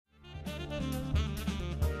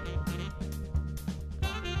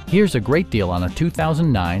Here's a great deal on a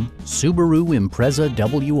 2009 Subaru Impreza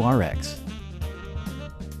WRX.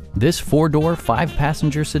 This four-door,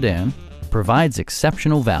 five-passenger sedan provides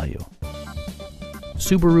exceptional value.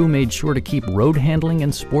 Subaru made sure to keep road handling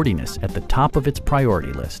and sportiness at the top of its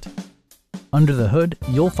priority list. Under the hood,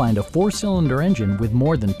 you'll find a four-cylinder engine with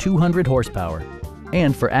more than 200 horsepower.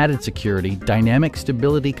 And for added security, dynamic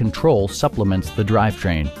stability control supplements the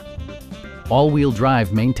drivetrain. All-wheel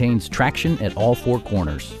drive maintains traction at all four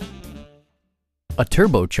corners. A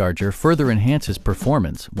turbocharger further enhances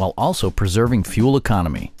performance while also preserving fuel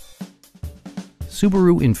economy.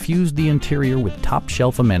 Subaru infused the interior with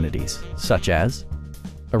top-shelf amenities, such as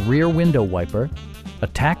a rear window wiper, a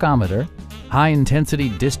tachometer, high-intensity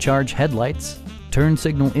discharge headlights, turn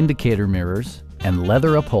signal indicator mirrors, and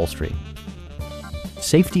leather upholstery.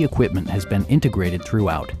 Safety equipment has been integrated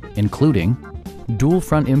throughout, including dual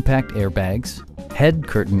front impact airbags, head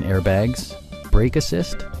curtain airbags, brake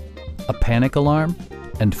assist, a panic alarm,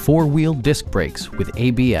 and four-wheel disc brakes with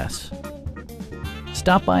ABS.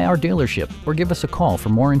 Stop by our dealership or give us a call for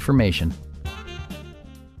more information.